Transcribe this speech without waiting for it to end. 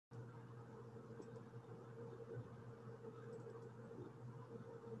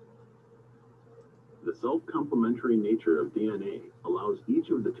The self-complementary nature of DNA allows each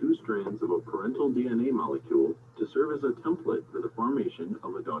of the two strands of a parental DNA molecule to serve as a template for the formation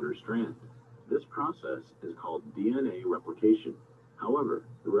of a daughter strand. This process is called DNA replication. However,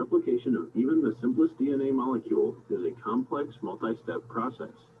 the replication of even the simplest DNA molecule is a complex multi-step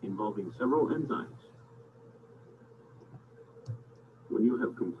process involving several enzymes. When you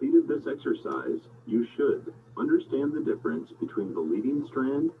have completed this exercise, you should understand the difference between the leading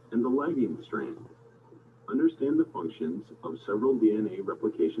strand and the lagging strand. Understand the functions of several DNA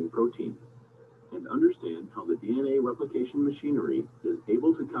replication proteins, and understand how the DNA replication machinery is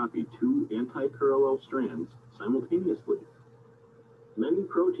able to copy two anti-parallel strands simultaneously. Many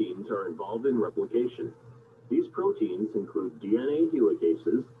proteins are involved in replication. These proteins include DNA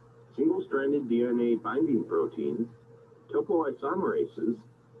helicases, single-stranded DNA binding proteins, topoisomerases,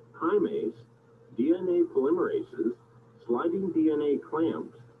 primase, DNA polymerases, sliding DNA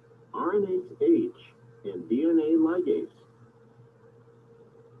clamps, RNase H, and DNA ligase.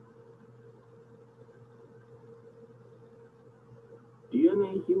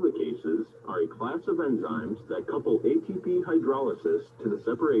 DNA helicases are a class of enzymes that couple ATP hydrolysis to the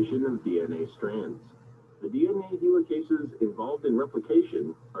separation of DNA strands. The DNA helicases involved in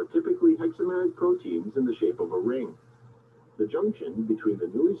replication are typically hexameric proteins in the shape of a ring. The junction between the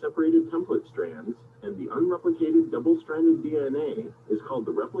newly separated template strands and the unreplicated double-stranded DNA is called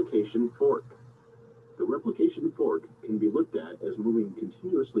the replication fork. The replication fork can be looked at as moving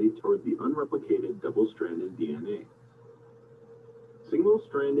continuously toward the unreplicated double-stranded DNA.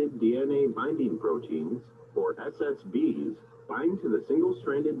 Single-stranded DNA binding proteins, or SSBs, bind to the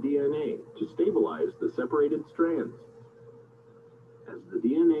single-stranded DNA to stabilize the separated strands. As the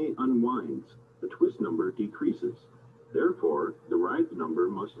DNA unwinds, the twist number decreases. Therefore, the ride number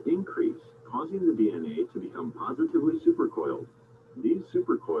must increase, causing the DNA to become positively supercoiled. These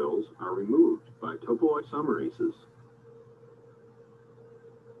supercoils are removed by topoisomerases.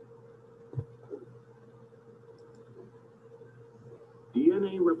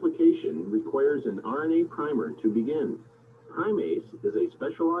 DNA replication requires an RNA primer to begin. Primase is a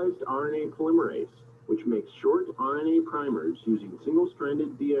specialized RNA polymerase, which makes short RNA primers using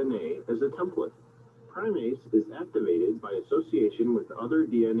single-stranded DNA as a template. Primase is activated by association with other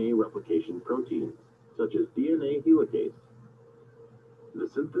DNA replication proteins, such as DNA helicase. The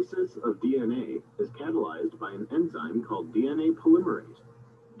synthesis of DNA is catalyzed by an enzyme called DNA polymerase.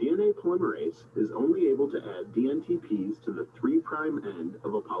 DNA polymerase is only able to add DNTPs to the 3' end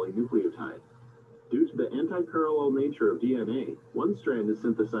of a polynucleotide. Due to the anti-parallel nature of DNA, one strand is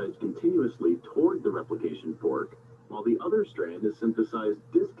synthesized continuously toward the replication fork, while the other strand is synthesized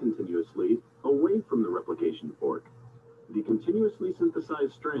discontinuously away from the replication fork. The continuously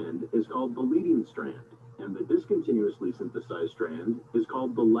synthesized strand is called the leading strand, and the discontinuously synthesized strand is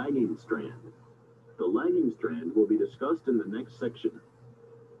called the lagging strand. The lagging strand will be discussed in the next section.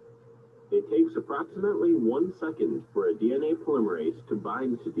 It takes approximately 1 second for a DNA polymerase to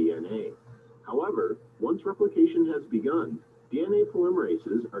bind to DNA. However, once replication has begun, DNA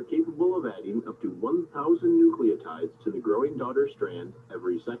polymerases are capable of adding up to 1,000 nucleotides to the growing daughter strand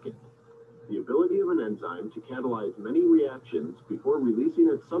every second. The ability of an enzyme to catalyze many reactions before releasing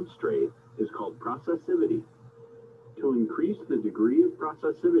its substrate is called processivity. To increase the degree of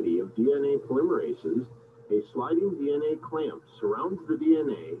processivity of DNA polymerases, a sliding DNA clamp surrounds the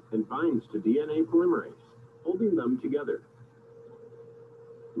DNA and binds to DNA polymerase, holding them together.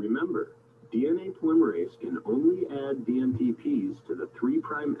 Remember, DNA polymerase can only add DNTPs to the 3'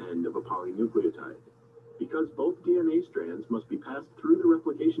 end of a polynucleotide. Because both DNA strands must be passed through the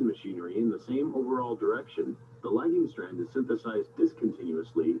replication machinery in the same overall direction, the lagging strand is synthesized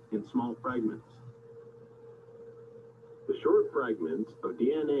discontinuously in small fragments. The short fragments of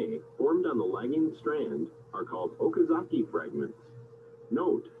DNA formed on the lagging strand are called Okazaki fragments.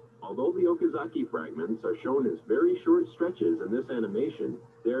 Note, although the Okazaki fragments are shown as very short stretches in this animation,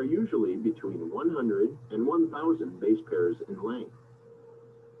 they are usually between 100 and 1,000 base pairs in length.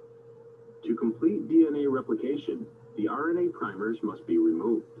 To complete DNA replication, the RNA primers must be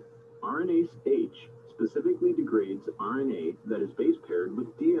removed. RNase H specifically degrades RNA that is base paired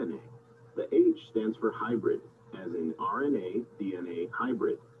with DNA. The H stands for hybrid, as in RNA-DNA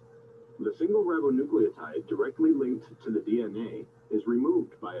hybrid. The single ribonucleotide directly linked to the DNA is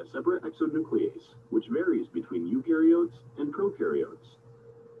removed by a separate exonuclease, which varies between eukaryotes and prokaryotes.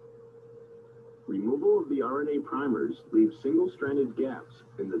 Removal of the RNA primers leaves single-stranded gaps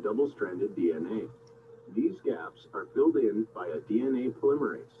in the double-stranded DNA. These gaps are filled in by a DNA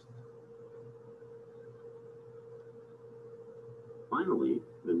polymerase. Finally,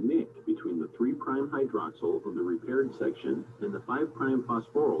 the nick between between the 3' hydroxyl of the repaired section and the 5'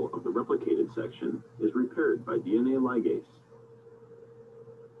 phosphoryl of the replicated section is repaired by DNA ligase.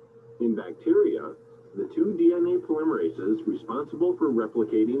 In bacteria, the two DNA polymerases responsible for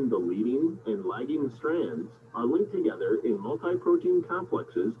replicating the leading and lagging strands are linked together in multi-protein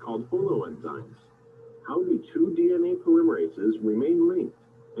complexes called holoenzymes. How do two DNA polymerases remain linked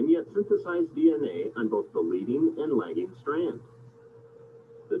and yet synthesize DNA on both the leading and lagging strand?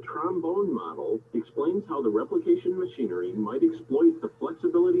 The trombone model explains how the replication machinery might exploit the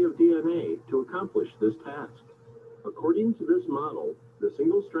flexibility of DNA to accomplish this task. According to this model, the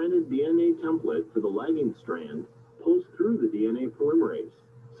single-stranded DNA template for the lagging strand pulls through the DNA polymerase,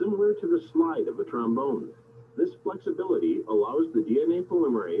 similar to the slide of a trombone. This flexibility allows the DNA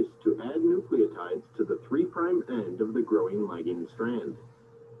polymerase to add nucleotides to the 3' end of the growing lagging strand.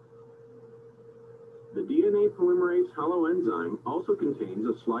 The DNA polymerase holoenzyme also contains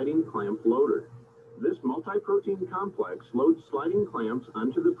a sliding clamp loader. This multi-protein complex loads sliding clamps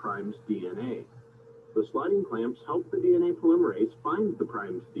onto the prime's DNA. The sliding clamps help the DNA polymerase find the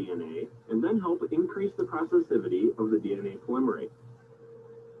prime's DNA and then help increase the processivity of the DNA polymerase.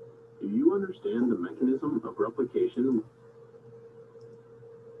 Do you understand the mechanism of replication